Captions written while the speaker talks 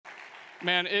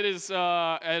Man, it is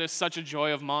such a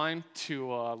joy of mine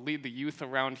to lead the youth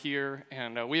around here,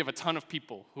 and we have a ton of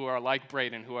people who are like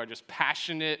Braden, who are just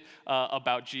passionate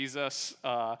about Jesus,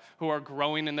 who are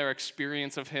growing in their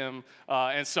experience of Him,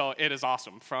 and so it is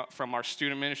awesome. From our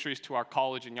student ministries to our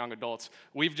college and young adults,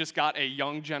 we've just got a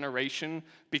young generation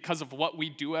because of what we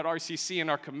do at RCC and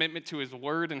our commitment to His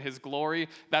Word and His glory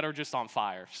that are just on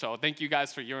fire. So thank you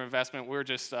guys for your investment. We're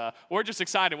just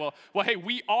excited. Well, hey,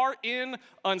 we are in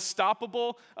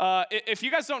Unstoppable. If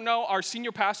you guys don't know, our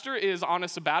senior pastor is on a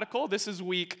sabbatical. This is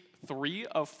week 3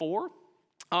 of 4.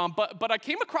 But I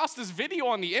came across this video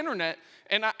on the internet,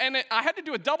 and I had to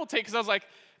do a double take because I was like,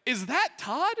 is that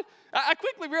Todd? I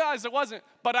quickly realized it wasn't,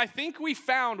 but I think we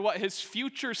found what his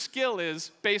future skill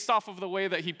is based off of the way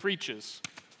that he preaches.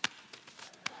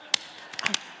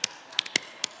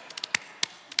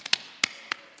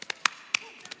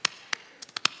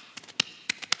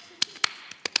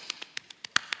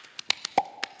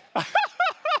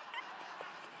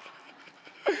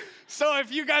 So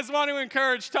if you guys want to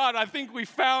encourage Todd, I think we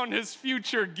found his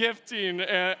future gifting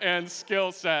and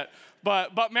skill set.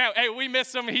 But man, hey, we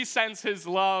miss him. He sends his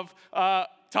love.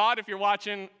 Todd, if you're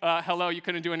watching, hello. You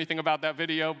couldn't do anything about that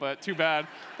video, but too bad.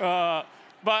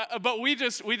 But we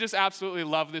just absolutely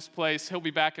love this place. He'll be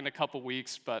back in a couple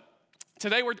weeks, but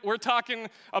today we're talking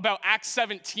about Acts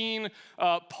 17.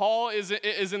 Paul is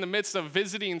in the midst of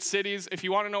visiting cities. If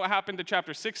you want to know what happened to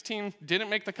chapter 16, didn't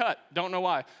make the cut. Don't know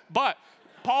why. But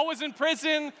Paul was in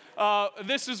prison.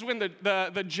 This is when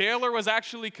the jailer was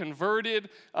actually converted.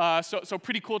 So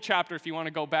pretty cool chapter if you want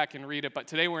to go back and read it. But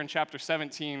today we're in chapter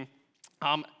 17.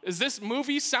 Does this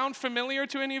movie sound familiar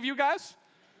to any of you guys?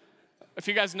 If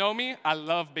you guys know me, I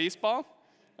love baseball.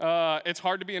 It's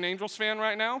hard to be an Angels fan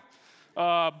right now.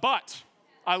 But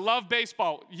I love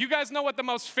baseball. You guys know what the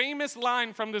most famous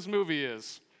line from this movie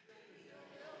is?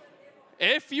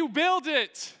 If you build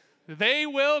it, they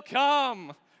will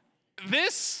come.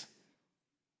 This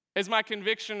is my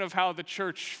conviction of how the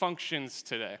church functions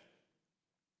today.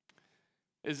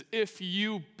 Is if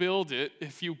you build it,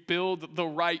 if you build the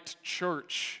right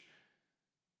church,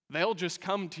 they'll just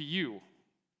come to you.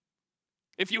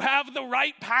 If you have the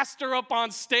right pastor up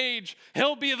on stage,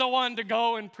 he'll be the one to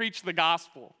go and preach the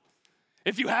gospel.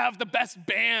 If you have the best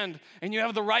band and you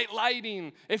have the right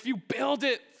lighting, if you build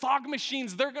it, fog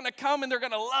machines, they're going to come and they're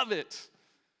going to love it.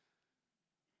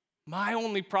 My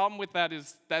only problem with that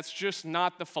is that's just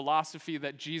not the philosophy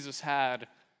that Jesus had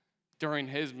during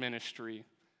his ministry.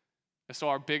 And so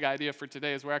our big idea for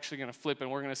today is we're actually going to flip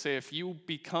and we're going to say if you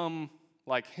become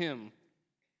like him,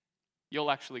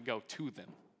 you'll actually go to them.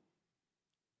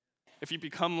 If you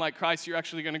become like Christ, you're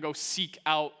actually going to go seek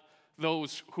out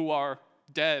those who are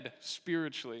dead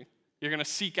spiritually. You're going to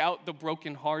seek out the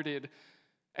brokenhearted,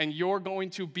 and you're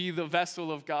going to be the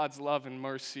vessel of God's love and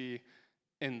mercy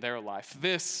in their life.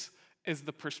 This is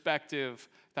the perspective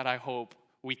that I hope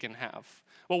we can have.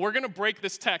 Well, we're going to break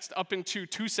this text up into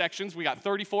 2 sections. We got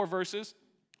 34 verses.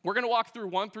 We're going to walk through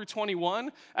 1 through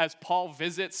 21 as Paul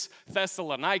visits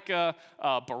Thessalonica,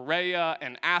 Berea,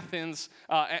 and Athens,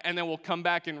 and then we'll come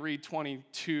back and read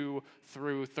 22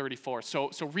 through 34.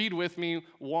 So read with me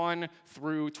 1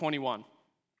 through 21.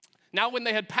 Now when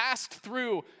they had passed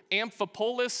through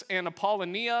Amphipolis and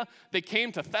Apollonia, they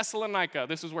came to Thessalonica.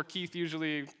 This is where Keith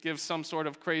usually gives some sort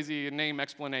of crazy name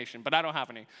explanation, but I don't have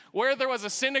any. Where there was a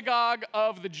synagogue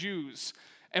of the Jews.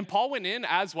 And Paul went in,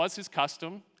 as was his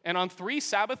custom, and on 3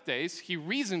 Sabbath days he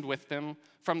reasoned with them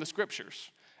from the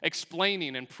Scriptures,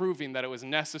 explaining and proving that it was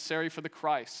necessary for the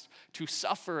Christ to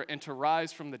suffer and to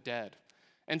rise from the dead,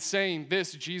 and saying,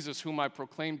 "This Jesus whom I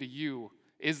proclaim to you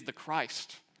is the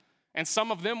Christ." And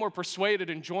some of them were persuaded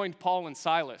and joined Paul and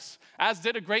Silas, as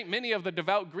did a great many of the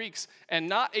devout Greeks, and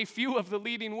not a few of the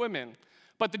leading women.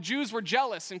 But the Jews were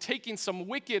jealous, and taking some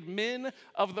wicked men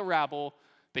of the rabble,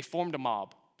 they formed a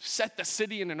mob, set the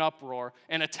city in an uproar,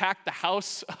 and attacked the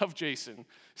house of Jason,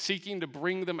 seeking to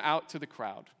bring them out to the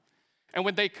crowd. And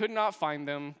when they could not find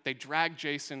them, they dragged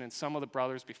Jason and some of the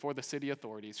brothers before the city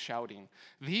authorities, shouting,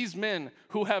 "These men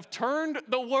who have turned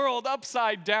the world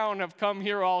upside down have come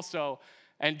here also.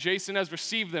 And Jason has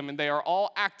received them, and they are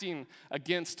all acting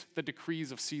against the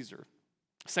decrees of Caesar,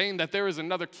 saying that there is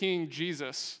another king,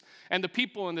 Jesus." And the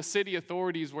people in the city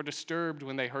authorities were disturbed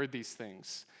when they heard these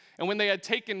things. And when they had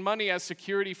taken money as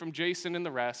security from Jason and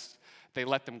the rest, they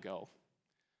let them go.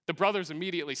 The brothers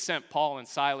immediately sent Paul and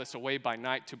Silas away by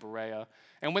night to Berea.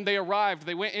 And when they arrived,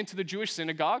 they went into the Jewish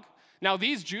synagogue. Now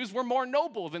these Jews were more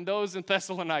noble than those in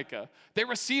Thessalonica. They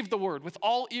received the word with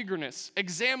all eagerness,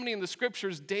 examining the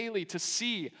Scriptures daily to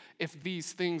see if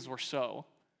these things were so.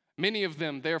 Many of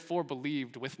them therefore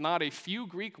believed, with not a few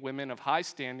Greek women of high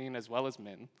standing as well as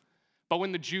men. But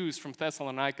when the Jews from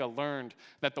Thessalonica learned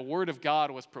that the word of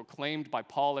God was proclaimed by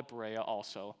Paul at Berea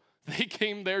also, they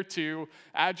came there too,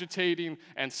 agitating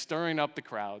and stirring up the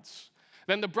crowds.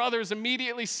 Then the brothers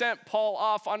immediately sent Paul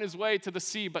off on his way to the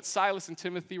sea, but Silas and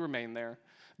Timothy remained there.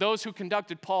 Those who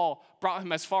conducted Paul brought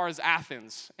him as far as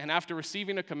Athens, and after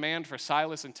receiving a command for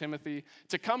Silas and Timothy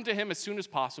to come to him as soon as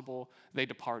possible, they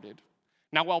departed.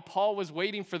 Now while Paul was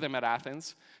waiting for them at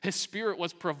Athens, his spirit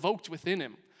was provoked within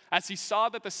him, as he saw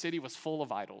that the city was full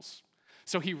of idols.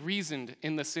 So he reasoned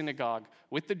in the synagogue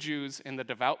with the Jews and the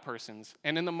devout persons,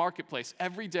 and in the marketplace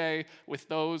every day with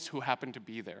those who happened to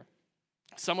be there.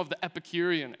 Some of the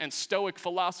Epicurean and Stoic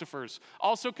philosophers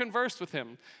also conversed with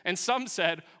him, and some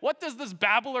said, "What does this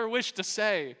babbler wish to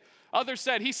say?" Others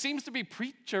said, "He seems to be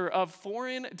preacher of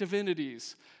foreign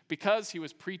divinities," because he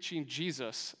was preaching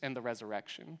Jesus and the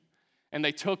resurrection. And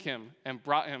they took him and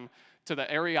brought him to the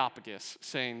Areopagus,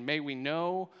 saying, "May we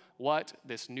know what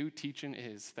this new teaching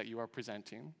is that you are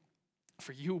presenting.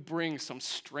 For you bring some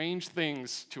strange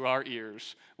things to our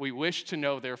ears. We wish to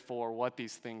know, therefore, what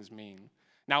these things mean."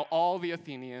 Now all the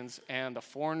Athenians and the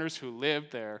foreigners who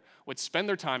lived there would spend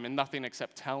their time in nothing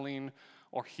except telling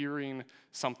or hearing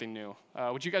something new.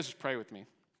 Would you guys just pray with me?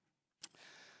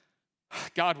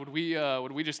 God, would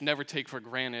we just never take for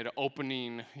granted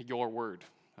opening your word?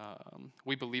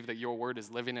 We believe that your word is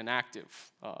living and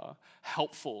active,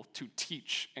 helpful to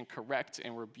teach and correct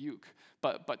and rebuke,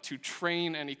 but to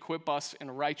train and equip us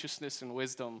in righteousness and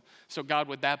wisdom. So God,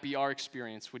 would that be our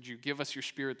experience? Would you give us your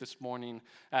spirit this morning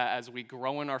as we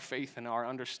grow in our faith and our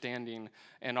understanding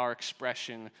and our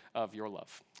expression of your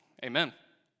love? Amen.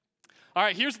 All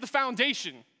right, here's the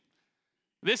foundation.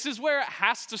 This is where it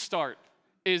has to start,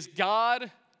 is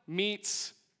God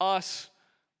meets us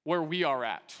where we are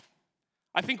at.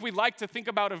 I think we like to think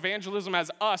about evangelism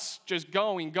as us just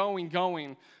going,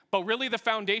 but really the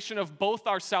foundation of both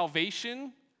our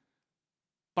salvation,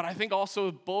 but I think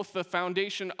also both the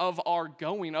foundation of our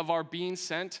going, of our being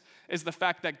sent, is the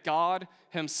fact that God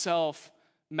himself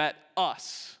met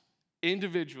us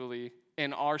individually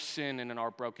in our sin and in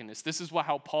our brokenness. This is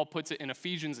how Paul puts it in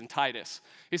Ephesians and Titus.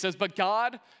 He says, "But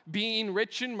God, being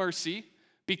rich in mercy,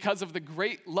 because of the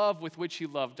great love with which he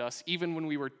loved us, even when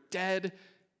we were dead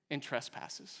in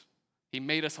trespasses, he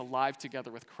made us alive together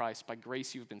with Christ. By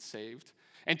grace you've been saved."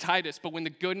 And Titus, "But when the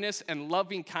goodness and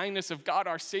loving kindness of God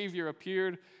our Savior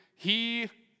appeared, he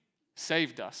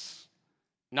saved us,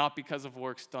 not because of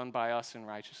works done by us in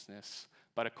righteousness,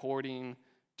 but according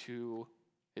to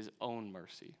his own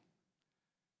mercy."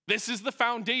 This is the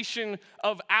foundation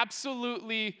of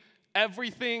absolutely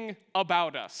everything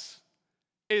about us,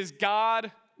 is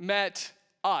God met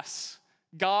us.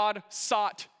 God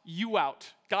sought you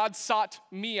out. God sought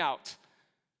me out.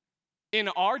 In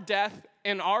our death,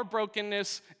 in our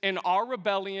brokenness, in our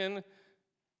rebellion,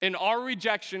 in our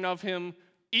rejection of him,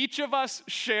 each of us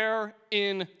share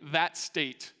in that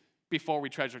state before we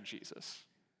treasure Jesus.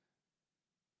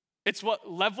 It's what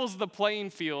levels the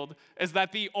playing field, is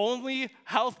that the only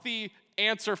healthy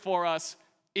answer for us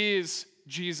is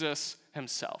Jesus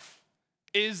himself,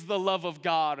 is the love of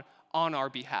God on our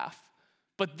behalf.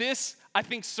 But this, I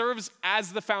think, serves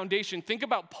as the foundation. Think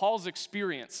about Paul's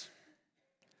experience.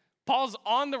 Paul's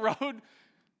on the road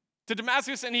to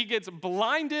Damascus, and he gets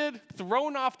blinded,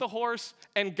 thrown off the horse,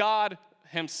 and God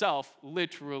himself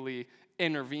literally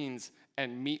intervenes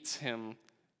and meets him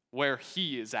where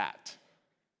he is at.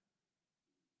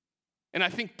 And I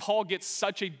think Paul gets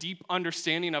such a deep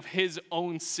understanding of his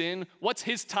own sin. What's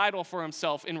his title for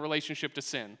himself in relationship to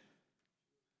sin?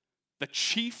 The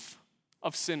chief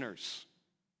of sinners.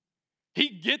 He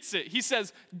gets it. He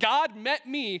says, God met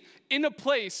me in a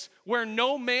place where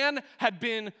no man had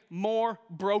been more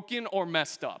broken or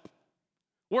messed up,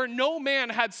 where no man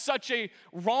had such a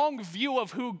wrong view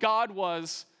of who God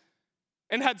was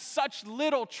and had such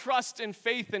little trust and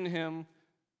faith in him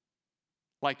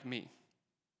like me.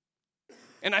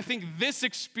 And I think this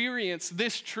experience,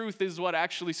 this truth is what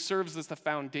actually serves as the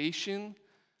foundation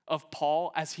of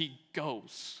Paul as he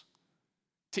goes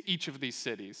to each of these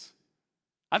cities.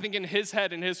 I think in his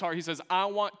head, in his heart, he says, I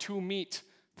want to meet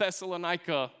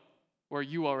Thessalonica where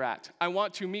you are at. I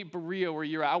want to meet Berea where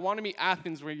you're at. I want to meet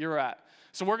Athens where you're at.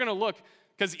 So we're going to look,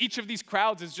 because each of these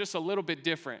crowds is just a little bit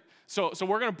different. So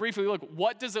we're going to briefly look,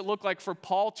 what does it look like for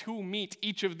Paul to meet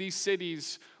each of these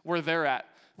cities where they're at?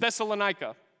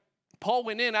 Thessalonica. Paul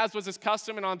went in, as was his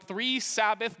custom, and on 3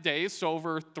 Sabbath days, so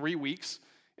over 3 weeks,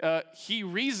 he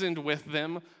reasoned with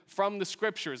them from the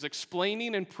scriptures,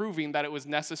 explaining and proving that it was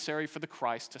necessary for the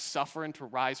Christ to suffer and to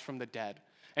rise from the dead,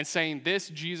 and saying, this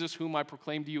Jesus whom I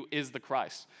proclaim to you is the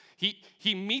Christ.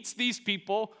 He meets these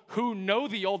people who know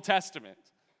the Old Testament.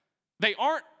 They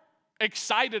aren't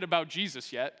excited about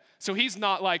Jesus yet. So he's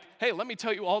not like, hey, let me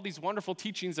tell you all these wonderful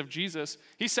teachings of Jesus.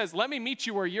 He says, let me meet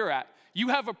you where you're at. You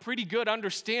have a pretty good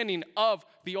understanding of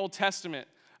the Old Testament.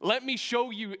 Let me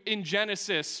show you in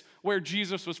Genesis where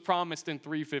Jesus was promised in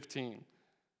 3:15.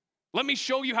 Let me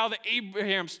show you how the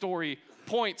Abraham story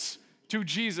points to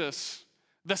Jesus,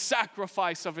 the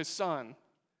sacrifice of his son.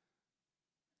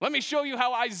 Let me show you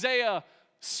how Isaiah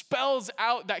spells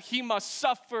out that he must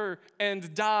suffer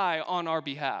and die on our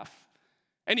behalf.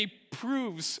 And he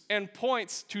proves and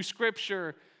points to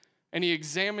Scripture, and he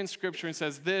examines Scripture and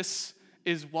says, this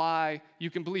is why you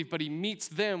can believe. But he meets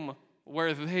them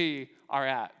where they are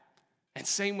at. And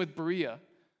same with Berea,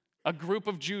 a group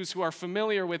of Jews who are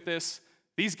familiar with this.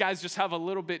 These guys just have a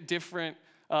little bit different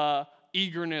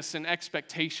eagerness and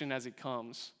expectation as it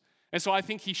comes. And so I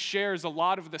think he shares a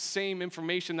lot of the same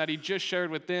information that he just shared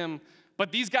with them.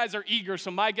 But these guys are eager,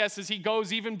 so my guess is he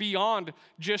goes even beyond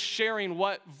just sharing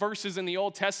what verses in the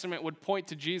Old Testament would point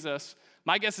to Jesus.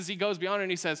 My guess is he goes beyond and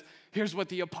he says, here's what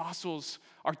the apostles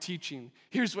are teaching.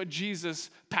 Here's what Jesus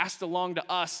passed along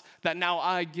to us that now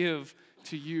I give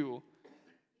to you.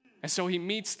 And so he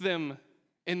meets them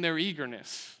in their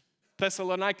eagerness.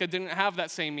 Thessalonica didn't have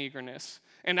that same eagerness.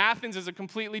 And Athens is a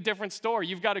completely different story.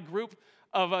 You've got a group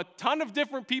of a ton of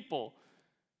different people.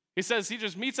 He says he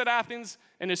just meets at Athens,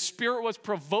 and his spirit was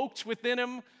provoked within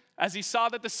him as he saw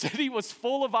that the city was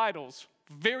full of idols.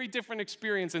 Very different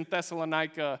experience in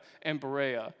Thessalonica and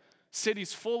Berea.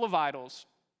 Cities full of idols.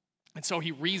 And so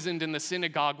he reasoned in the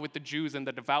synagogue with the Jews and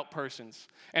the devout persons,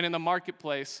 and in the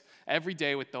marketplace every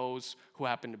day with those who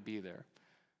happened to be there.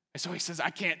 And so he says,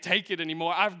 I can't take it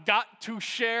anymore. I've got to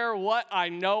share what I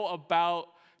know about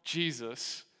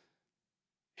Jesus.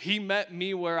 He met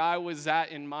me where I was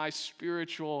at in my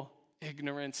spiritual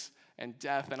ignorance and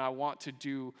death, and I want to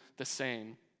do the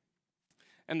same.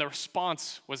 And the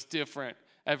response was different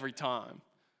every time.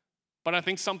 But I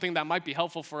think something that might be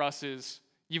helpful for us is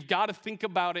you've got to think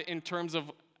about it in terms of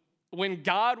when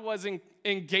God was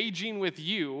engaging with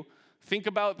you, think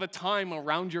about the time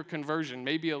around your conversion,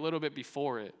 maybe a little bit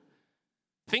before it.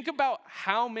 Think about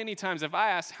how many times, if I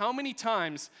ask, how many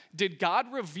times did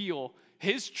God reveal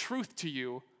his truth to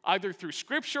you, either through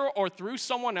Scripture or through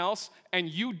someone else, and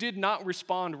you did not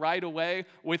respond right away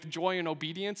with joy and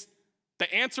obedience?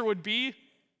 The answer would be,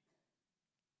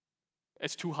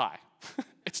 it's too high.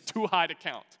 It's too high to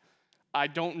count. I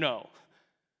don't know.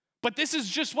 But this is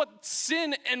just what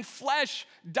sin and flesh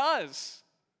does,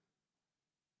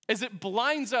 is it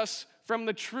blinds us from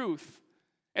the truth.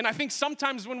 And I think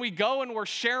sometimes when we go and we're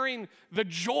sharing the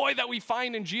joy that we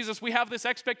find in Jesus, we have this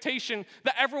expectation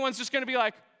that everyone's just going to be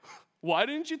like, why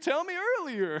didn't you tell me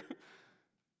earlier?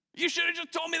 You should have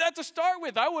just told me that to start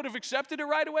with. I would have accepted it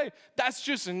right away. That's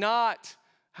just not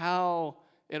how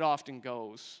it often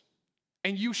goes.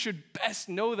 And you should best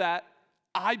know that.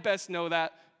 I best know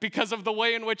that because of the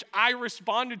way in which I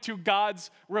responded to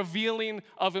God's revealing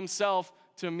of himself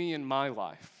to me in my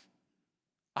life.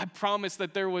 I promise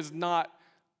that there was not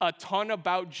a ton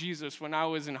about Jesus when I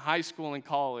was in high school and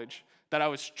college that I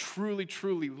was truly,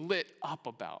 truly lit up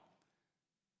about.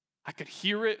 I could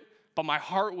hear it, but my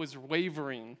heart was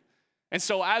wavering. And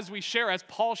so as we share, as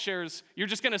Paul shares, you're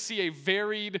just going to see a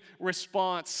varied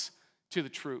response to the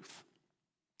truth.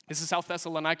 This is how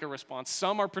Thessalonica responds.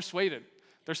 Some are persuaded.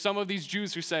 There's some of these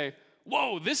Jews who say,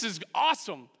 whoa, this is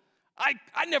awesome.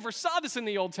 I never saw this in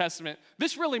the Old Testament.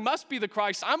 This really must be the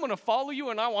Christ. I'm going to follow you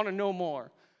and I want to know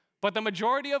more. But the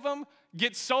majority of them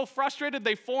get so frustrated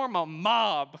they form a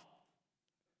mob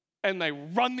and they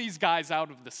run these guys out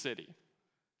of the city.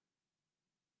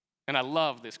 And I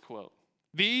love this quote.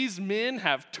 These men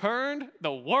have turned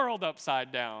the world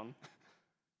upside down.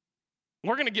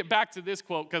 We're going to get back to this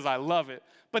quote because I love it.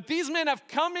 But these men have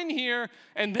come in here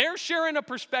and they're sharing a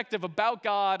perspective about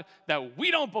God that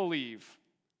we don't believe.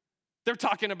 They're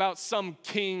talking about some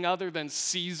king other than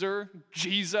Caesar,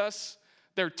 Jesus.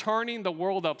 They're turning the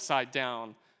world upside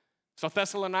down. So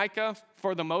Thessalonica,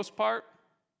 for the most part,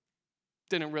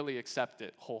 didn't really accept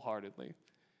it wholeheartedly.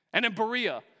 And in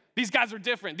Berea, these guys are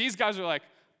different. These guys are like,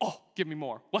 oh, give me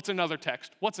more. What's another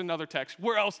text? What's another text?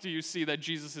 Where else do you see that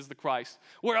Jesus is the Christ?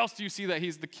 Where else do you see that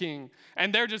he's the king?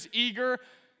 And they're just eager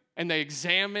and they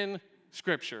examine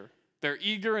Scripture. They're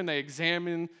eager and they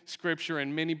examine Scripture,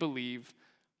 and many believe.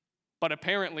 But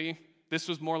apparently, this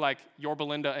was more like Yorba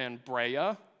Linda and Brea.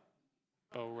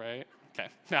 Oh, right. Okay.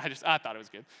 I thought it was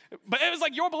good. But it was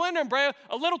like Yorba Linda and Brea,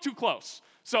 a little too close.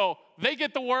 So they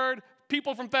get the word.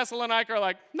 People from Thessalonica are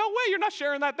like, no way, you're not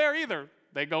sharing that there either.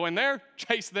 They go in there,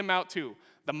 chase them out too.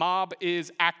 The mob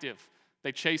is active.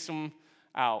 They chase them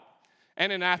out.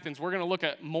 And in Athens, we're going to look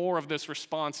at more of this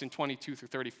response in 22 through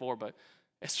 34. But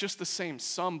It's just the same.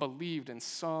 Some believed and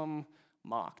some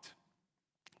mocked.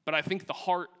 But I think the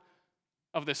heart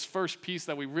of this first piece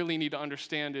that we really need to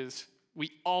understand is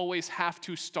we always have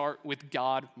to start with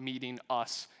God meeting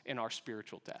us in our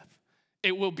spiritual death.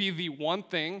 It will be the one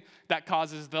thing that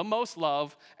causes the most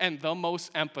love and the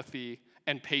most empathy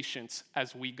and patience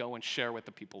as we go and share with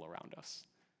the people around us.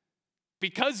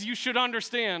 Because you should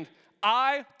understand,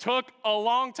 I took a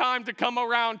long time to come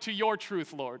around to your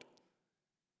truth, Lord.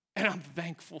 And I'm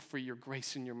thankful for your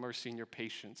grace and your mercy and your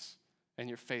patience and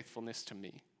your faithfulness to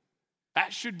me.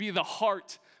 That should be the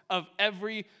heart of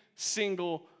every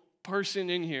single person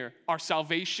in here, our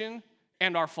salvation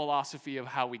and our philosophy of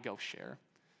how we go share.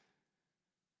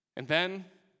 And then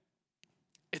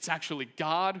it's actually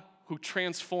God who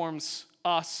transforms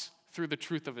us through the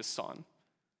truth of his Son.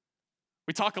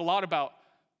 We talk a lot about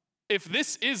if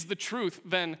this is the truth,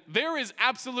 then there is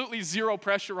absolutely zero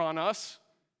pressure on us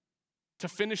to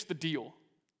finish the deal,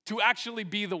 to actually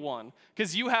be the one.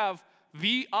 Because you have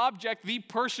the object, the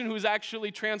person who's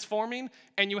actually transforming,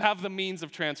 and you have the means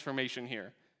of transformation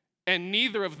here. And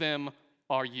neither of them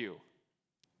are you.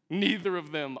 Neither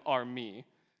of them are me.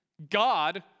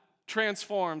 God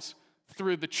transforms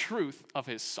through the truth of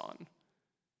his Son.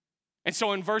 And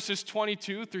so in verses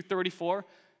 22 through 34,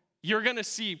 you're going to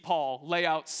see Paul lay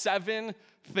out 7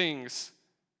 things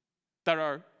that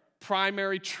are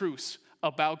primary truths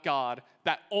about God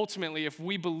that ultimately, if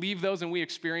we believe those and we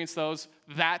experience those,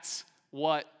 that's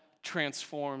what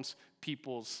transforms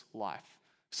people's life.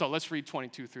 So let's read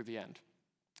 22 through the end.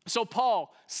 So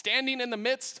Paul, standing in the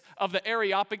midst of the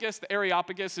Areopagus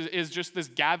is just this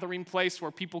gathering place where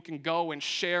people can go and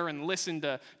share and listen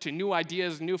to new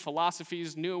ideas, new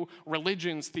philosophies, new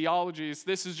religions, theologies.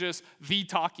 This is just the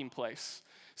talking place.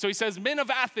 So he says, "Men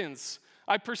of Athens,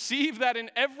 I perceive that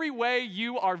in every way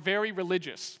you are very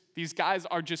religious." These guys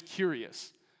are just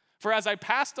curious. "For as I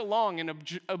passed along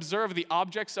and observed the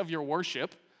objects of your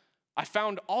worship, I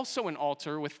found also an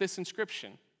altar with this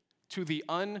inscription: to the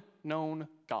unknown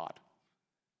God.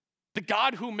 The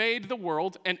God who made the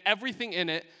world and everything in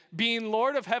it, being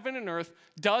Lord of heaven and earth,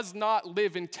 does not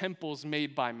live in temples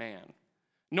made by man,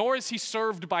 nor is he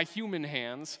served by human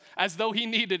hands as though he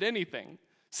needed anything,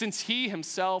 since he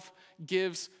himself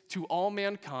gives to all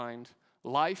mankind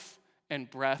life and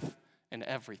breath and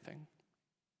everything.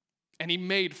 And he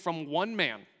made from one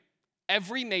man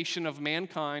every nation of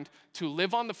mankind to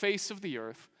live on the face of the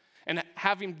earth, and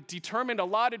having determined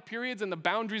allotted periods and the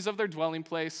boundaries of their dwelling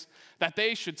place, that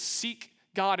they should seek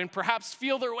God and perhaps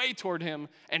feel their way toward him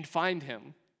and find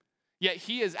him. Yet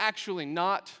he is actually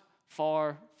not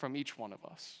far from each one of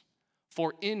us.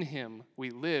 For in him we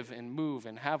live and move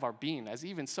and have our being, as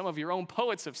even some of your own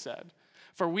poets have said.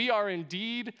 For we are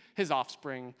indeed his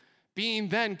offspring. Being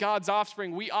then God's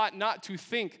offspring, we ought not to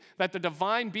think that the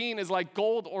divine being is like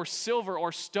gold or silver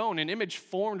or stone, an image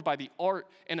formed by the art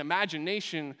and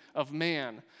imagination of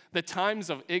man. The times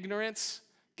of ignorance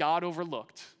God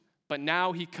overlooked, but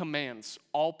now he commands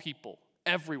all people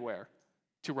everywhere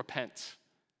to repent,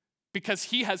 because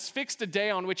he has fixed a day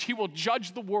on which he will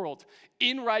judge the world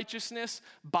in righteousness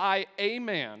by a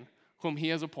man whom he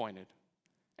has appointed.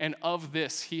 And of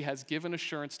this he has given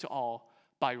assurance to all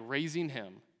by raising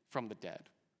him from the dead.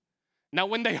 Now,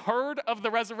 when they heard of the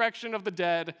resurrection of the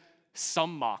dead,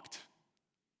 some mocked,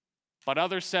 but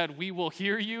others said, "We will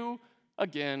hear you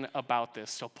again about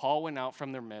this." So Paul went out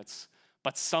from their midst,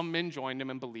 but some men joined him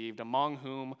and believed, among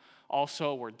whom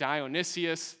also were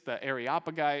Dionysius the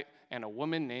Areopagite and a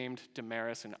woman named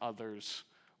Damaris, and others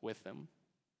with them.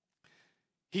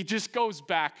 He just goes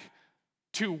back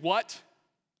to what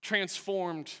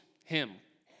transformed him.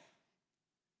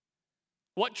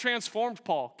 What transformed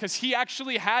Paul? Because he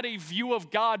actually had a view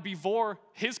of God before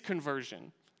his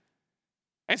conversion.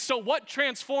 And so what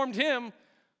transformed him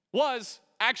was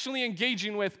actually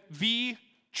engaging with the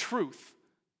truth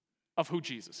of who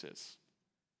Jesus is.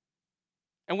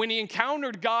 And when he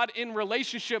encountered God in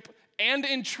relationship and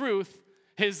in truth,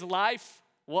 his life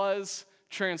was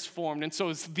transformed. And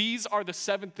so these are the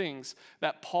 7 things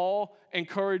that Paul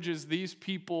encourages these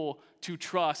people to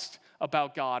trust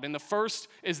about God. And the first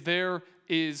is there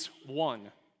is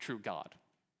one true God.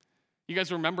 You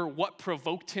guys remember what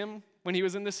provoked him when he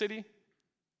was in the city?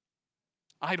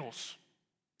 Idols.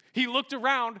 He looked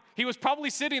around. He was probably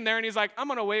sitting there and he's like, I'm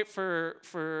going to wait for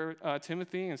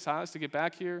Timothy and Silas to get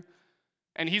back here.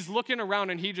 And he's looking around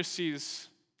and he just sees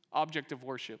object of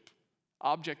worship,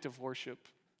 object of worship,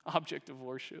 object of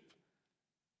worship.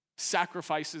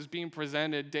 Sacrifices being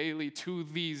presented daily to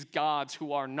these gods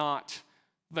who are not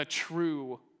the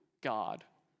true God.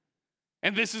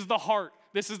 And this is the heart.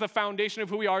 This is the foundation of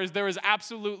who we are, is there is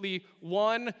absolutely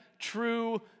one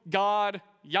true God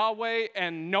Yahweh,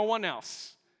 and no one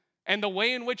else. And the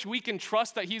way in which we can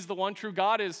trust that he's the one true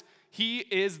God is he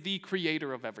is the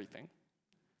creator of everything.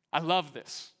 I love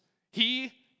this.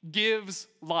 He gives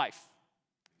life.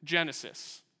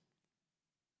 Genesis.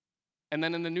 And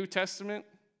then in the New Testament,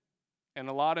 and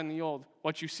a lot in the Old,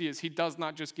 what you see is he does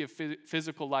not just give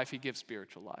physical life, he gives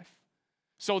spiritual life.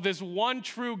 So this one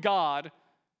true God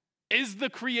is the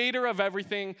creator of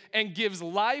everything and gives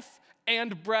life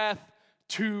and breath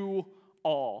to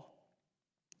all.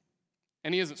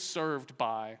 And he isn't served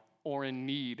by or in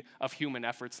need of human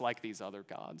efforts like these other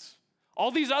gods.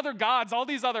 All these other gods, all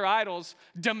these other idols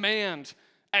demand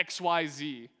X, Y,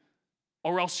 Z,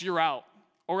 or else you're out,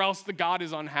 or else the God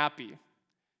is unhappy.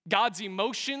 God's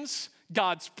emotions,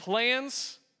 God's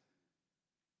plans,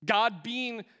 God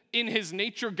being in his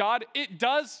nature God, it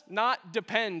does not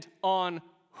depend on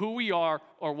who we are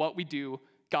or what we do.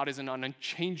 God is an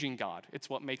unchanging God. It's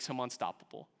what makes him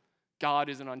unstoppable. God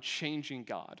is an unchanging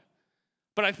God.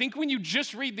 But I think when you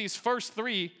just read these first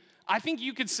three, I think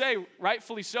you could say,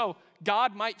 rightfully so,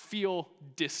 God might feel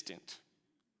distant.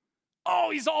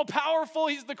 Oh, he's all powerful,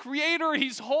 he's the creator,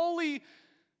 he's holy.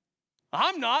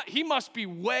 I'm not. He must be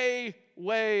way,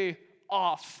 way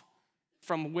off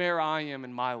from where I am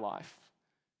in my life.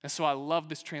 And so I love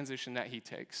this transition that he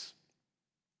takes.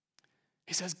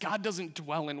 He says, God doesn't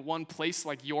dwell in one place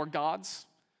like your gods.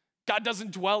 God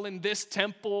doesn't dwell in this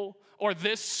temple or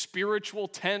this spiritual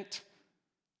tent.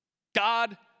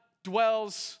 God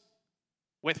dwells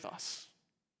with us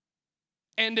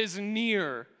and is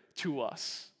near to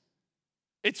us.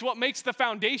 It's what makes the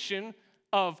foundation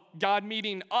of God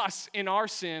meeting us in our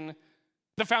sin.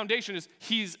 The foundation is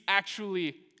he's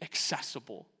actually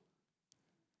accessible.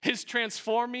 His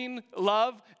transforming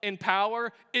love and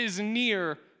power is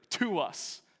near to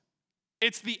us.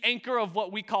 It's the anchor of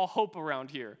what we call hope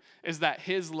around here, is that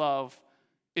his love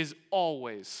is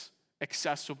always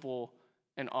accessible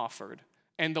and offered.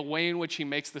 And the way in which he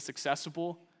makes this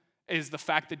accessible is the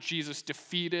fact that Jesus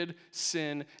defeated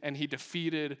sin and he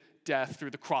defeated death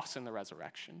through the cross and the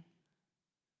resurrection.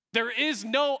 There is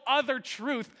no other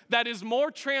truth that is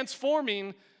more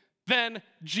transforming than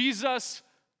Jesus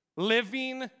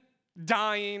living,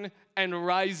 dying, and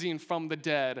rising from the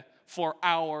dead for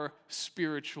our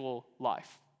spiritual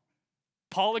life.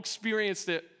 Paul experienced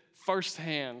it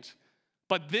firsthand,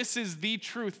 but this is the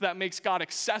truth that makes God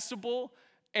accessible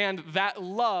and that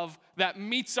love that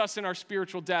meets us in our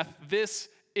spiritual death. This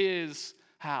is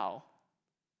how.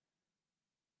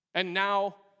 And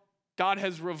now God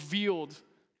has revealed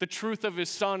the truth of his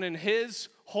Son, and his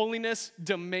holiness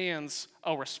demands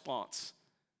a response.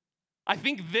 I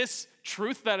think this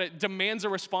truth that it demands a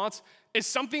response is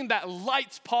something that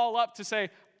lights Paul up to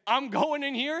say, I'm going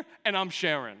in here and I'm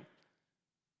sharing,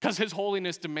 because his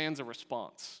holiness demands a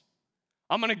response.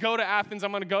 I'm going to go to Athens,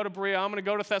 I'm going to go to Berea, I'm going to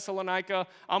go to Thessalonica,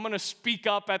 I'm going to speak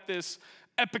up at this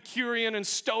Epicurean and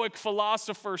Stoic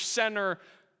philosopher center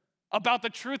about the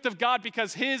truth of God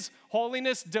because his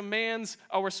holiness demands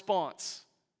a response.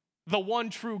 The one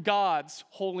true God's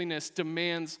holiness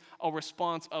demands a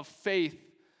response of faith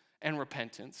and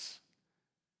repentance.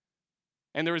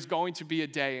 And there is going to be a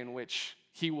day in which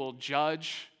he will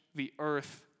judge the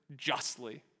earth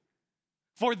justly.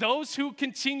 For those who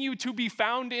continue to be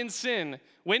found in sin,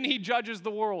 when he judges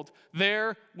the world,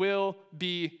 there will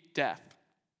be death,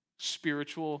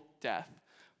 spiritual death.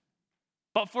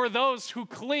 But for those who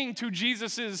cling to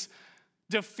Jesus'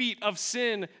 defeat of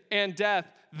sin and death,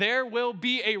 there will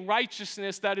be a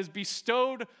righteousness that is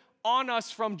bestowed on us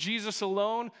from Jesus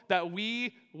alone, that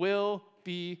we will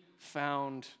be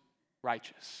found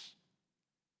righteous.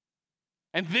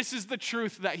 And this is the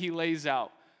truth that he lays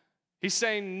out. He's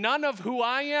saying none of who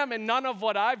I am and none of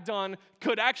what I've done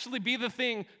could actually be the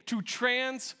thing to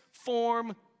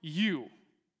transform you.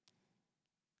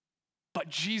 But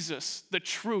Jesus, the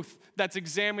truth that's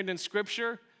examined in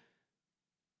Scripture,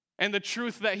 and the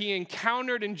truth that he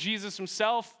encountered in Jesus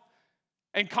himself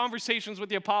and conversations with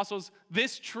the apostles,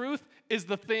 this truth is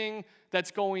the thing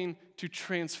that's going to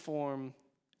transform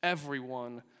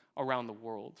everyone around the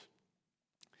world.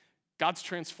 God's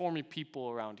transforming people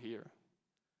around here.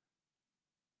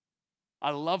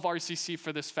 I love RCC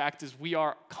for this fact is we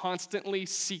are constantly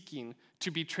seeking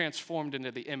to be transformed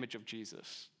into the image of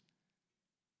Jesus.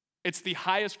 It's the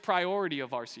highest priority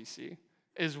of RCC,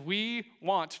 is we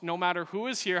want, no matter who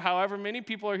is here, however many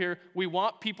people are here, we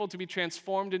want people to be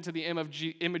transformed into the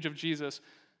image of Jesus.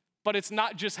 But it's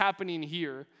not just happening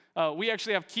here. We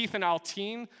actually have Keith and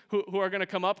Altine who are going to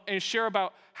come up and share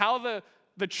about how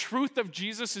the truth of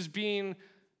Jesus is being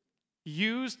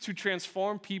used to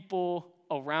transform people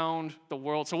around the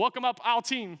world. So welcome up,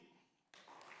 Altine.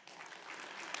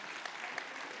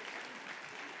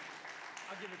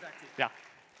 give it back to you. Yeah.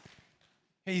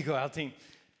 Here you go, Altine.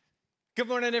 Good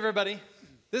morning, everybody.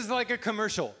 This is like a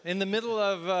commercial in the middle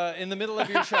of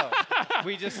your show.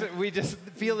 we just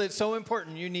feel it's so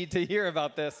important. You need to hear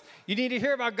about this. You need to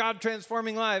hear about God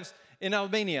transforming lives in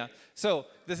Albania. So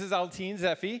this is Altine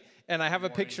Zephi, and I have a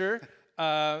picture.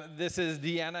 This is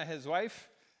Deanna, his wife,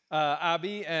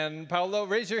 Abi, and Paolo.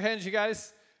 Raise your hands, you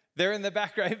guys. They're in the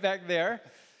back, right back there.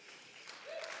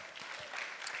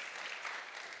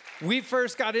 We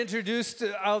first got introduced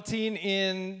to Altine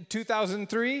in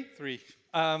 2003.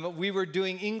 We were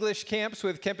doing English camps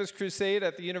with Campus Crusade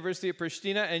at the University of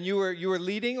Pristina, and you were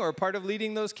leading or part of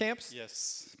leading those camps?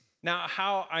 Yes. Now,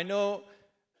 I know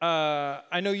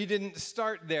you didn't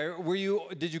start there.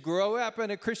 Did you grow up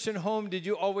in a Christian home? Did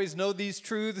you always know these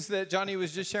truths that Johnny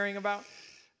was just sharing about?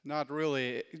 Not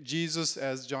really. Jesus,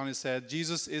 as Johnny said,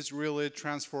 Jesus is really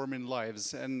transforming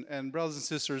lives. And brothers and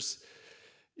sisters,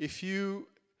 if you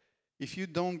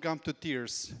don't come to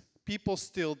tears, people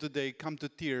still today come to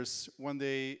tears when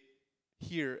they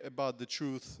hear about the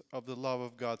truth of the love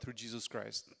of God through Jesus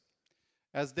Christ.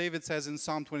 As David says in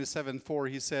Psalm 27:4,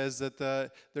 he says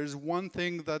that there's one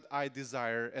thing that I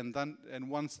desire and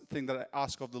one thing that I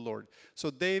ask of the Lord. So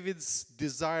David's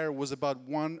desire was about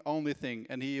one only thing,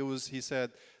 and he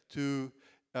said to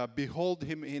behold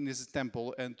him in his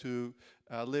temple and to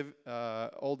live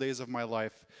all days of my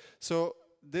life. So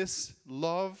this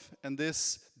love and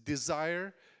this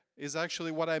desire is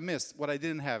actually what I missed, what I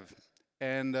didn't have.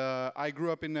 And I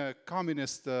grew up in a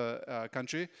communist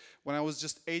country. When I was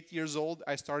just 8 years old,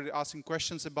 I started asking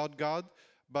questions about God.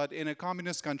 But in a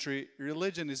communist country,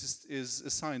 religion is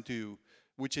assigned to you,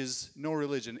 which is no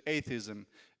religion, atheism.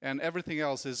 And everything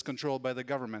else is controlled by the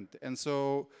government. And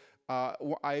so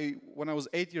when I was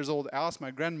 8 years old, I asked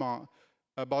my grandma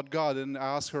about God, and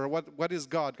I asked her, what is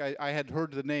God? I had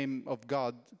heard the name of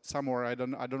God somewhere, I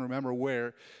don't remember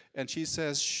where, and she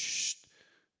says, shh,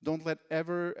 don't let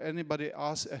ever anybody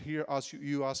ask you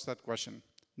ask that question.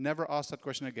 Never ask that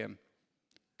question again,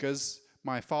 because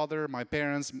my father, my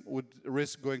parents would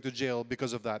risk going to jail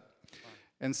because of that. Wow.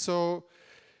 And so,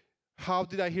 how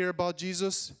did I hear about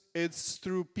Jesus? It's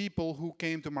through people who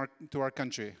came to our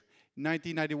country.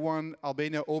 1991,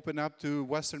 Albania opened up to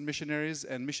Western missionaries,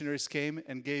 and missionaries came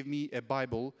and gave me a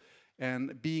Bible.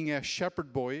 And being a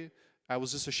shepherd boy, I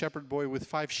was just a shepherd boy with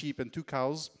 5 sheep and 2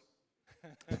 cows.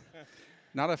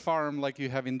 Not a farm like you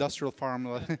have industrial farm.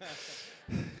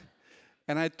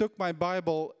 And I took my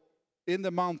Bible in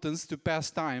the mountains to pass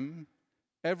time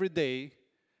every day.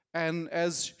 And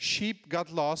as sheep got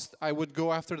lost, I would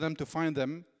go after them to find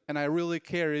them. And I really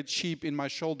carried sheep in my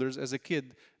shoulders as a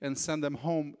kid and sent them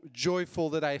home joyful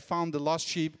that I found the lost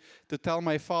sheep, to tell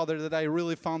my father that I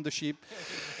really found the sheep.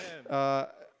 I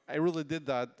really did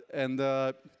that. And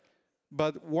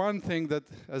but one thing that,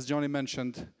 as Johnny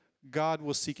mentioned, God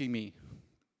was seeking me.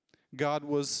 God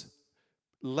was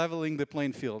leveling the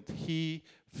playing field. He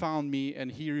found me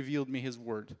and He revealed me His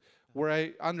word. Where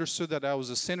I understood that I was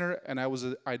a sinner and I was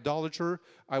an idolater,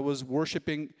 I was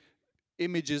worshiping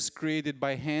images created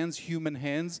by hands, human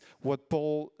hands, what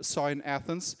Paul saw in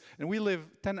Athens. And we live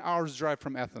 10 hours drive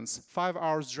from Athens, 5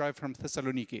 hours drive from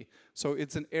Thessaloniki. So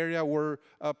it's an area where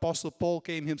Apostle Paul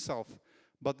came himself.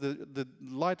 But the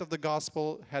light of the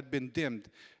gospel had been dimmed.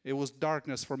 It was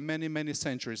darkness for many, many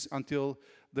centuries until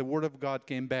the word of God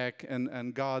came back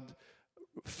and God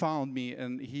found me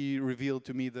and He revealed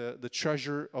to me the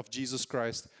treasure of Jesus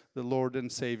Christ, the Lord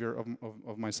and Savior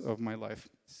of my life.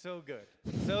 So good.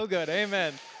 So good.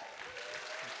 Amen.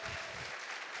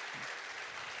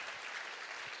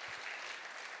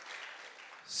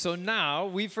 So now,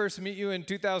 we first meet you in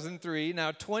 2003.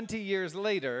 Now, 20 years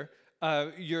later,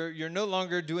 you're no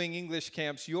longer doing English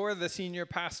camps. You're the senior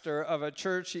pastor of a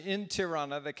church in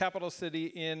Tirana, the capital city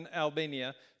in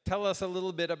Albania. Tell us a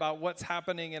little bit about what's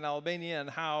happening in Albania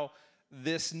and how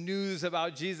this news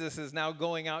about Jesus is now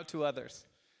going out to others.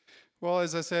 Well,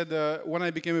 as I said, when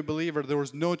I became a believer, there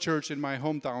was no church in my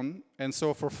hometown. And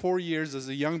so for 4 years as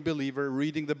a young believer,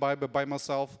 reading the Bible by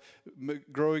myself,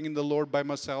 growing in the Lord by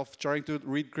myself, trying to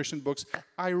read Christian books,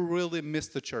 I really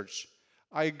missed the church.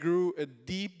 I grew a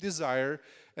deep desire.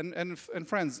 And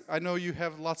friends, I know you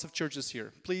have lots of churches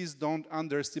here. Please don't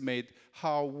underestimate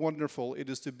how wonderful it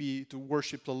is to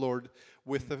worship the Lord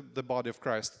with the body of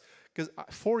Christ. Because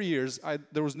 4 years,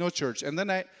 there was no church. And then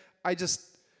I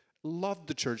just loved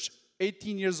the church.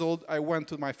 18 years old, I went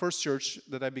to my first church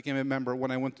that I became a member when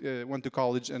I went to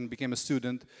college and became a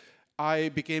student. I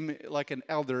became like an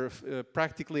elder,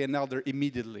 practically an elder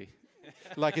immediately,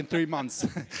 like in 3 months.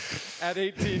 At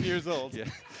 18 years old. Yeah.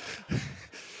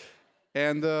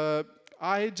 And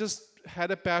I just had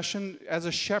a passion as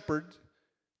a shepherd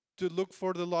to look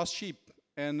for the lost sheep.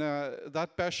 And that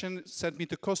passion sent me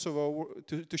to Kosovo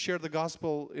to share the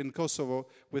gospel in Kosovo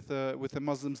with the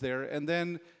Muslims there. And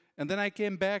then I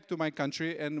came back to my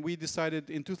country, and we decided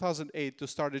in 2008 to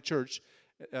start a church,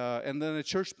 and then a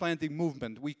church planting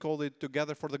movement. We called it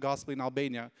Together for the Gospel in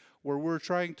Albania, where we're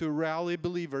trying to rally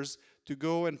believers to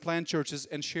go and plant churches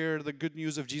and share the good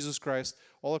news of Jesus Christ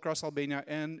all across Albania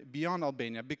and beyond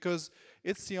Albania, because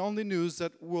it's the only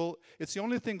it's the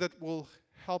only thing that will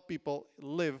help people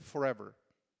live forever,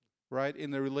 right, in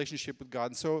the relationship with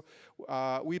God. And so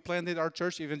we planted our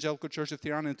church, Evangelical Church of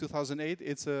Tirana, in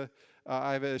 2008.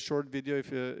 I have a short video,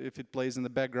 if it plays in the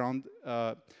background,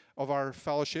 of our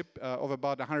fellowship of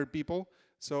about 100 people.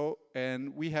 So,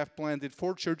 and we have planted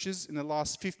 4 churches in the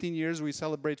last 15 years. We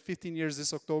celebrate 15 years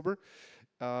this October.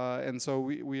 And so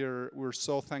we're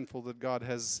so thankful that God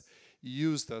has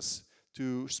used us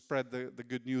to spread the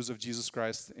good news of Jesus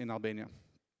Christ in Albania.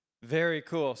 Very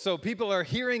cool. So people are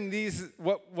hearing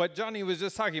what Johnny was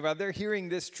just talking about. They're hearing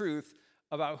this truth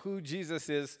about who Jesus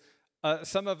is.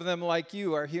 Some of them, like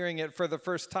you, are hearing it for the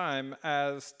first time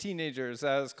as teenagers,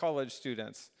 as college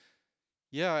students.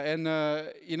 Yeah, and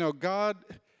God,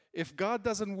 if God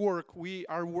doesn't work,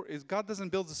 if God doesn't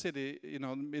build the city,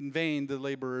 in vain the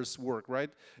laborers work, right?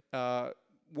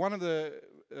 One of the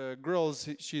girls,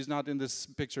 she's not in this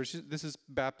picture. This is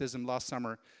baptism last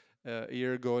summer, a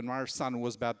year ago, and our son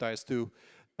was baptized too.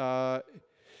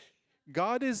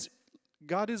 God is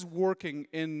working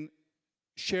in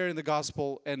sharing the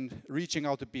gospel and reaching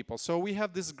out to people. So we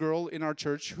have this girl in our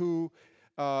church who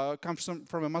comes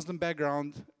from a Muslim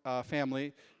background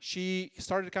family. She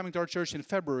started coming to our church in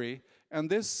February, and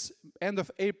this end of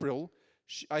April,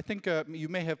 I think you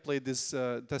may have played this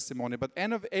testimony, but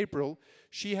end of April,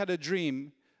 she had a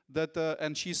dream that,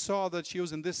 and she saw that she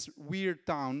was in this weird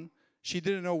town. She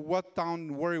didn't know what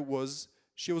town, where it was.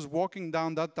 She was walking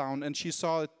down that town, and she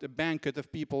saw a banquet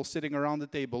of people sitting around the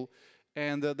table,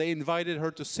 and they invited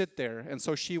her to sit there. And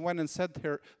so she went and sat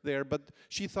there, but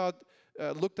she thought,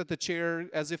 looked at the chair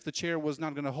as if the chair was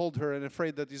not going to hold her, and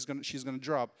afraid that she's going to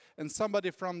drop. And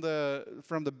somebody from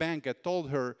the banquet told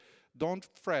her, "Don't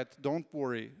fret, don't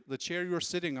worry. The chair you're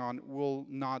sitting on will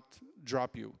not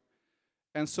drop you."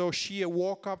 And so she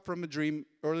woke up from a dream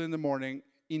early in the morning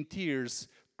in tears,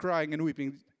 crying and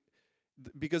weeping,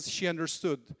 because she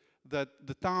understood that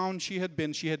the town she had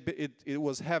been, it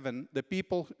was heaven. The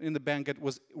people in the banquet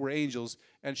were angels,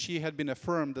 and she had been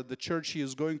affirmed that the church she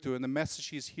is going to and the message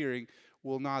she's hearing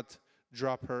will not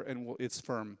drop her, and it's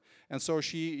firm. And so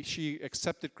she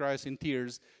accepted Christ in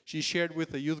tears. She shared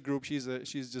with the youth group. She's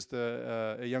just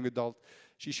a young adult.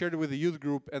 She shared it with the youth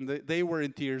group, and they were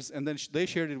in tears. And then they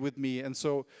shared it with me. And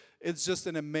so it's just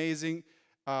an amazing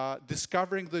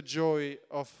discovering the joy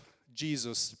of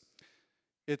Jesus.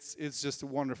 It's just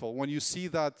wonderful when you see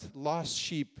that lost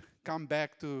sheep come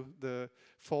back to the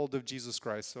fold of Jesus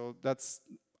Christ. So that's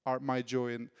my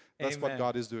joy, and that's Amen. what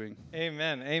God is doing.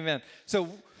 Amen. Amen. So,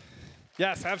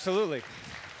 yes, absolutely.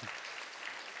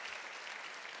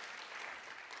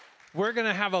 We're going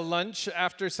to have a lunch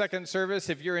after second service.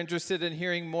 If you're interested in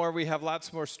hearing more, we have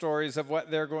lots more stories of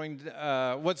what's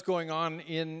going on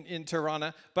in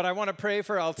Tirana. But I want to pray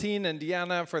for Altine and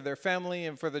Diana, for their family,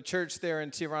 and for the church there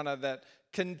in Tirana, that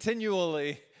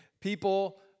continually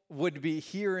people would be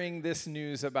hearing this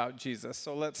news about Jesus.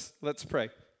 So let's pray.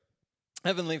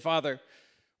 Heavenly Father,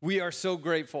 we are so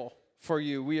grateful for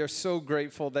you. We are so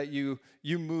grateful that you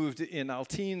moved in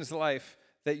Altine's life,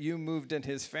 that you moved in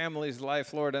his family's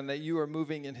life, Lord, and that you are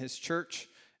moving in his church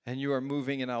and you are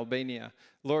moving in Albania.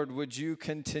 Lord, would you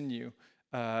continue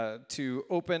to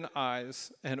open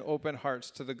eyes and open hearts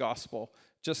to the gospel,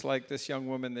 just like this young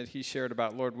woman that he shared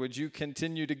about. Lord, would you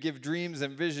continue to give dreams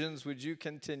and visions? Would you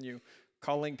continue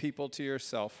calling people to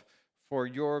yourself for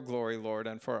your glory, Lord,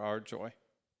 and for our joy?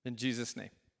 In Jesus'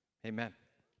 name, amen.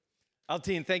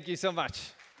 Altine, thank you so much.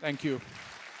 Thank you.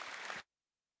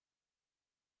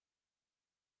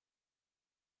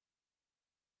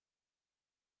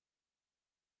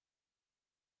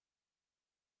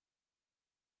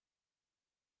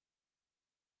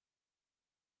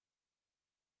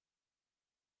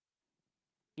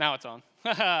 Now it's on.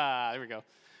 There we go.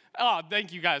 Oh,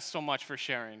 thank you guys so much for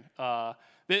sharing.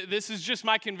 This is just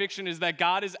my conviction, is that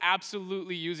God is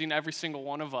absolutely using every single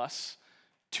one of us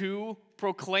to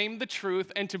proclaim the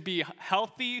truth and to be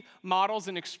healthy models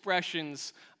and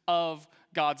expressions of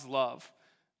God's love.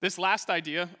 This last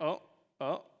idea, there's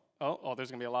going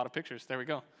to be a lot of pictures. There we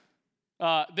go.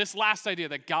 This last idea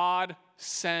that God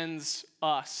sends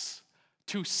us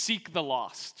to seek the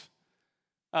lost.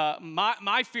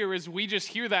 My fear is we just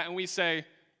hear that and we say,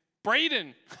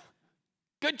 Braden,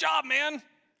 good job, man.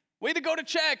 Way to go to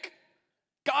check.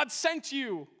 God sent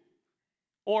you.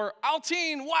 Or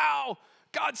Altine, wow,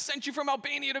 God sent you from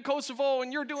Albania to Kosovo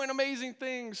and you're doing amazing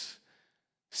things.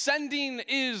 Sending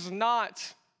is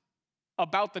not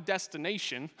about the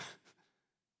destination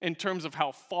in terms of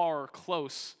how far or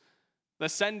close. The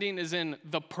sending is in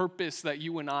the purpose that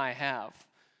you and I have.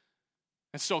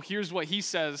 And so here's what he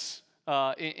says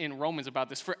in Romans about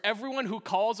this. For everyone who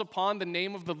calls upon the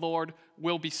name of the Lord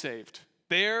will be saved.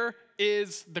 There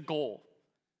is the goal.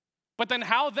 But then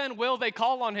how then will they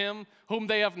call on him whom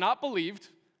they have not believed?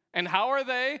 And how are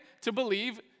they to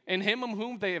believe in him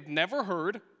whom they have never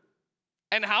heard?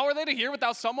 And how are they to hear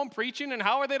without someone preaching? And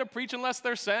how are they to preach unless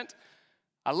they're sent?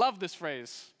 I love this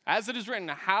phrase. As it is written,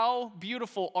 how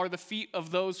beautiful are the feet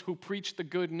of those who preach the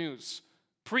good news.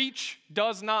 Preach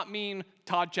does not mean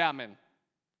Todd Chapman.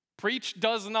 Preach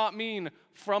does not mean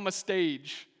from a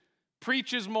stage.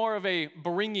 Preach is more of a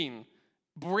bringing.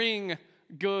 Bring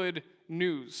good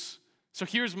news. So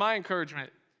here's my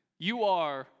encouragement. You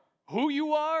are who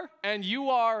you are, and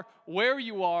you are where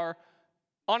you are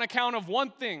on account of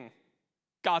one thing,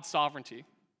 God's sovereignty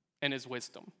and his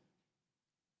wisdom.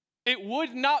 It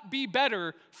would not be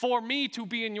better for me to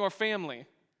be in your family.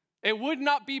 It would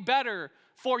not be better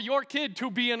for your kid to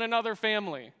be in another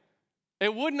family.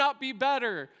 It would not be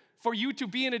better for you to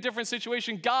be in a different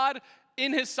situation. God,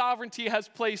 in his sovereignty, has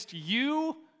placed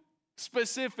you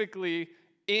specifically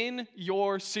in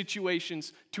your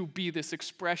situations to be this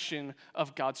expression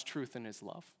of God's truth and his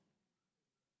love.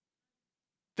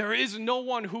 There is no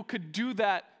one who could do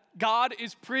that. God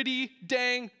is pretty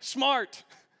dang smart.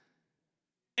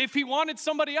 If he wanted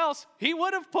somebody else, he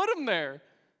would have put him there.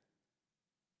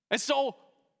 And so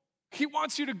he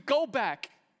wants you to go back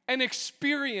and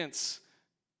experience,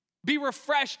 be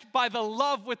refreshed by the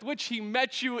love with which he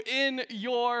met you in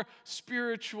your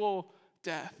spiritual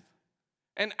death.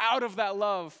 And out of that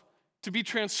love, to be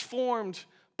transformed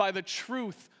by the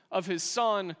truth of his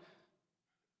Son.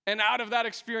 And out of that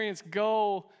experience,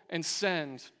 go and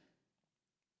send.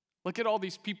 Look at all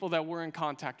these people that we're in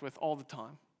contact with all the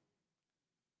time.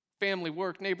 Family,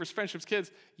 work, neighbors, friendships,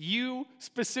 kids. You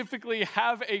specifically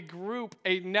have a group,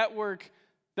 a network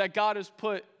that God has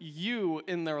put you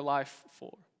in their life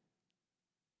for.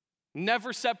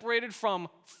 Never separated from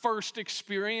first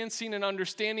experiencing and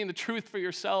understanding the truth for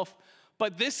yourself.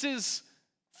 But this is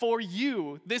for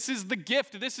you. This is the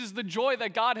gift. This is the joy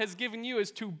that God has given you,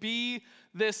 is to be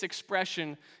this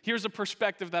expression. Here's a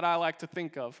perspective that I like to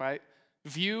think of, right?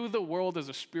 View the world as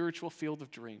a spiritual field of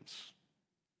dreams.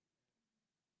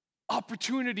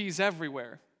 Opportunities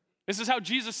everywhere. This is how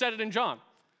Jesus said it in John.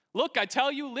 Look, I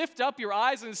tell you, lift up your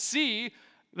eyes and see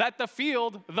that the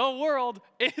field, the world,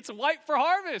 it's white for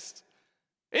harvest.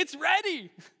 It's ready.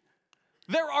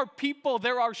 There are people,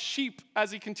 there are sheep,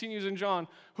 as he continues in John,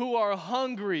 who are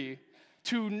hungry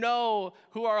to know,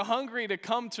 who are hungry to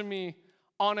come to me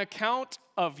on account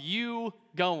of you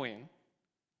going.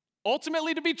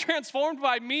 Ultimately to be transformed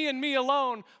by me and me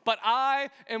alone, but I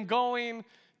am going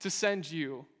to send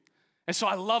you. And so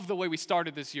I love the way we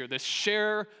started this year, this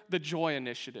Share the Joy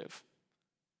initiative.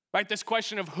 Right? This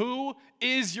question of who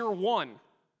is your one?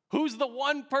 Who's the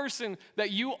one person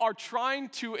that you are trying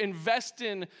to invest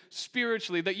in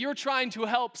spiritually, that you're trying to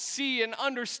help see and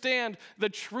understand the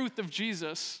truth of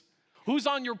Jesus? Who's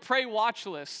on your pray watch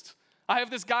list? I have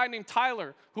this guy named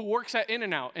Tyler who works at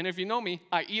In-N-Out. And if you know me,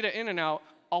 I eat at In-N-Out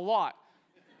a lot.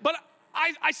 But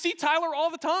I see Tyler all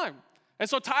the time. And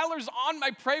so Tyler's on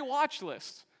my pray watch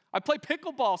list. I play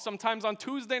pickleball sometimes on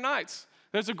Tuesday nights.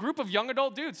 There's a group of young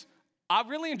adult dudes. I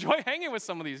really enjoy hanging with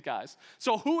some of these guys.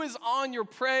 So who is on your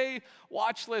pray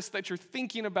watch list that you're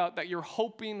thinking about, that you're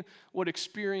hoping would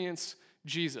experience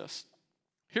Jesus?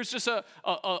 Here's just a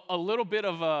little bit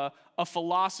of a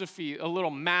philosophy, a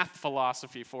little math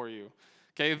philosophy for you.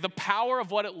 Okay, the power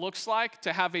of what it looks like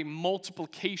to have a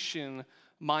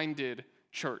multiplication-minded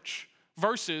church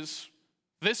versus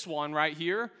this one right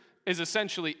here is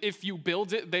essentially, if you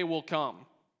build it, they will come.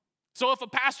 So if a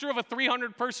pastor of a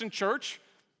 300-person church,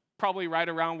 probably right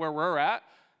around where we're at,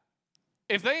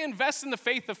 if they invest in the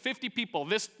faith of 50 people,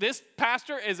 this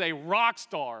pastor is a rock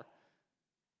star.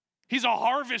 He's a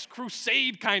Harvest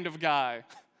Crusade kind of guy.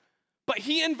 But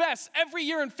he invests every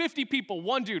year in 50 people.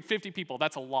 One dude, 50 people,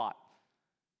 that's a lot.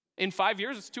 In 5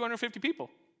 years, it's 250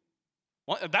 people.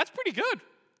 That's pretty good.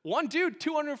 One dude,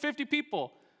 250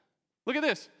 people. Look at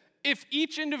this. If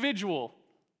each individual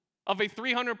of a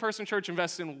 300-person church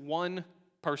invests in one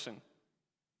person,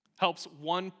 helps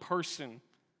one person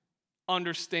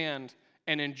understand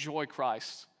and enjoy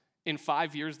Christ, in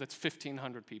 5 years, that's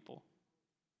 1,500 people.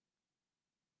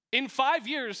 In 5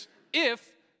 years,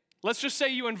 if Let's just say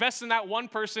you invest in that one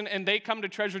person and they come to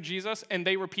treasure Jesus and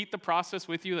they repeat the process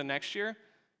with you the next year.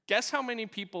 Guess how many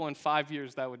people in 5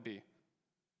 years that would be?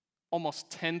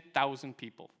 Almost 10,000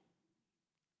 people.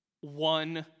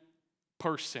 One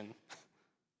person.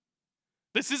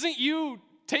 This isn't you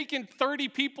taking 30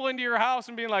 people into your house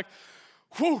and being like,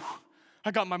 whew, I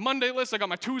got my Monday list, I got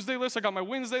my Tuesday list, I got my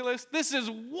Wednesday list. This is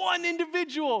one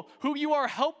individual who you are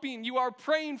helping, you are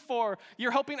praying for,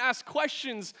 you're helping ask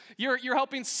questions, you're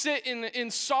helping sit in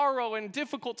sorrow and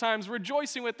difficult times,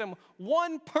 rejoicing with them.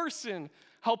 One person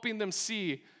helping them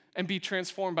see and be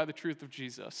transformed by the truth of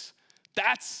Jesus.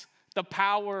 That's the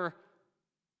power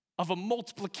of a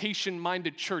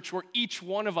multiplication-minded church where each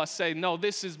one of us say, no,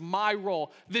 this is my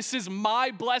role. This is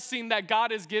my blessing that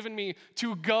God has given me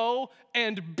to go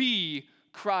and be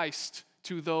Christ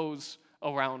to those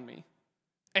around me.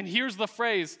 And here's the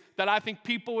phrase that I think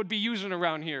people would be using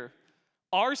around here.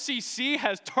 RCC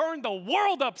has turned the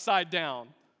world upside down.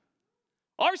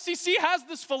 RCC has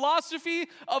this philosophy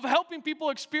of helping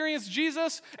people experience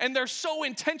Jesus, and they're so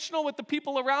intentional with the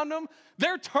people around them.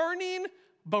 They're turning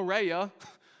Berea,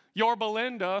 Yorba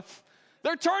Linda,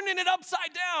 they're turning it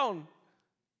upside down.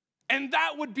 And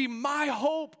that would be my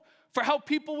hope for how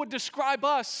people would describe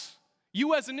us,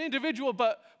 you as an individual,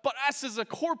 but us as a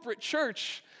corporate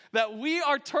church, that we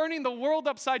are turning the world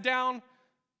upside down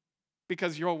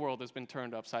because your world has been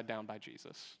turned upside down by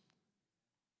Jesus.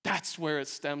 That's where it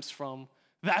stems from.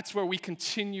 That's where we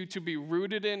continue to be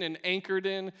rooted in and anchored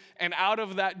in. And out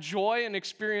of that joy and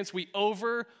experience, we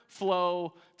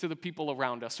overflow to the people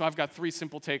around us. So I've got 3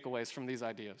 simple takeaways from these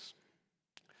ideas.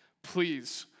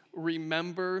 Please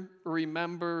remember,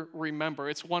 remember, remember.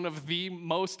 It's one of the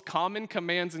most common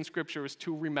commands in Scripture is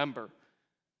to remember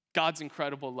God's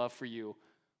incredible love for you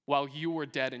while you were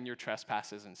dead in your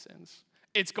trespasses and sins.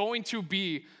 It's going to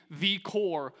be the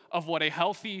core of what a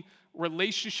healthy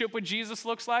relationship with Jesus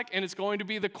looks like, and it's going to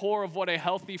be the core of what a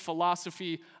healthy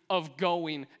philosophy of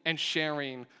going and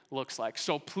sharing looks like.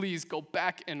 So please go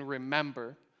back and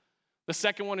remember. The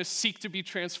second one is seek to be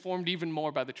transformed even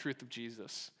more by the truth of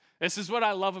Jesus. This is what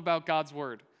I love about God's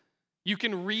word. You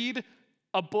can read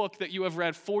a book that you have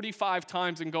read 45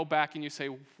 times and go back and you say,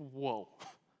 whoa,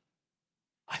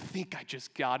 I think I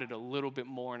just got it a little bit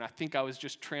more, and I think I was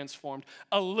just transformed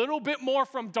a little bit more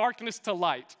from darkness to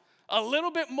light. A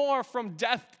little bit more from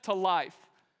death to life.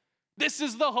 This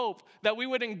is the hope, that we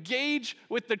would engage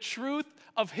with the truth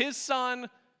of his Son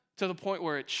to the point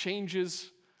where it changes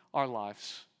our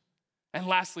lives. And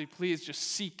lastly, please just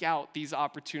seek out these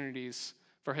opportunities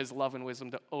for his love and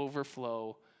wisdom to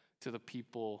overflow to the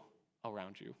people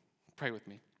around you. Pray with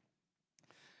me.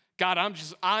 God,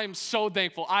 I'm so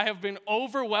thankful. I have been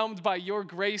overwhelmed by your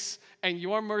grace and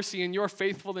your mercy and your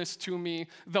faithfulness to me,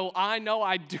 though I know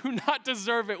I do not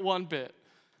deserve it one bit.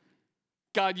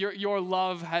 God, your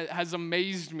love has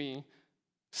amazed me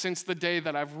since the day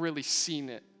that I've really seen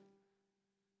it.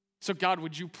 So God,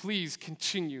 would you please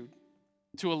continue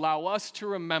to allow us to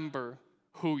remember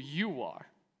who you are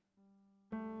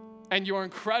and your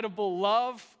incredible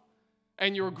love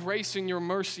and your grace and your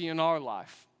mercy in our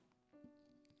life.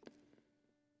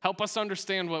 Help us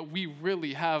understand what we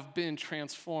really have been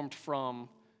transformed from,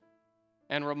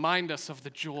 and remind us of the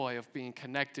joy of being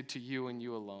connected to you and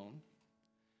you alone.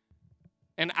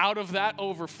 And out of that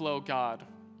overflow, God,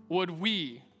 would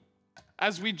we,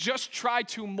 as we just try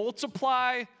to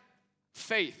multiply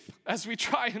faith, as we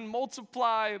try and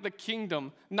multiply the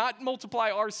kingdom, not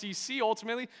multiply RCC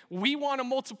ultimately, we want to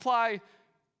multiply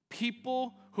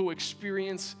people who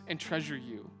experience and treasure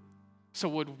you. So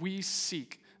would we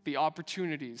seek the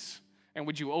opportunities, and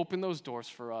would you open those doors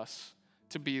for us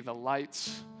to be the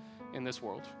lights in this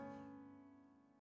world?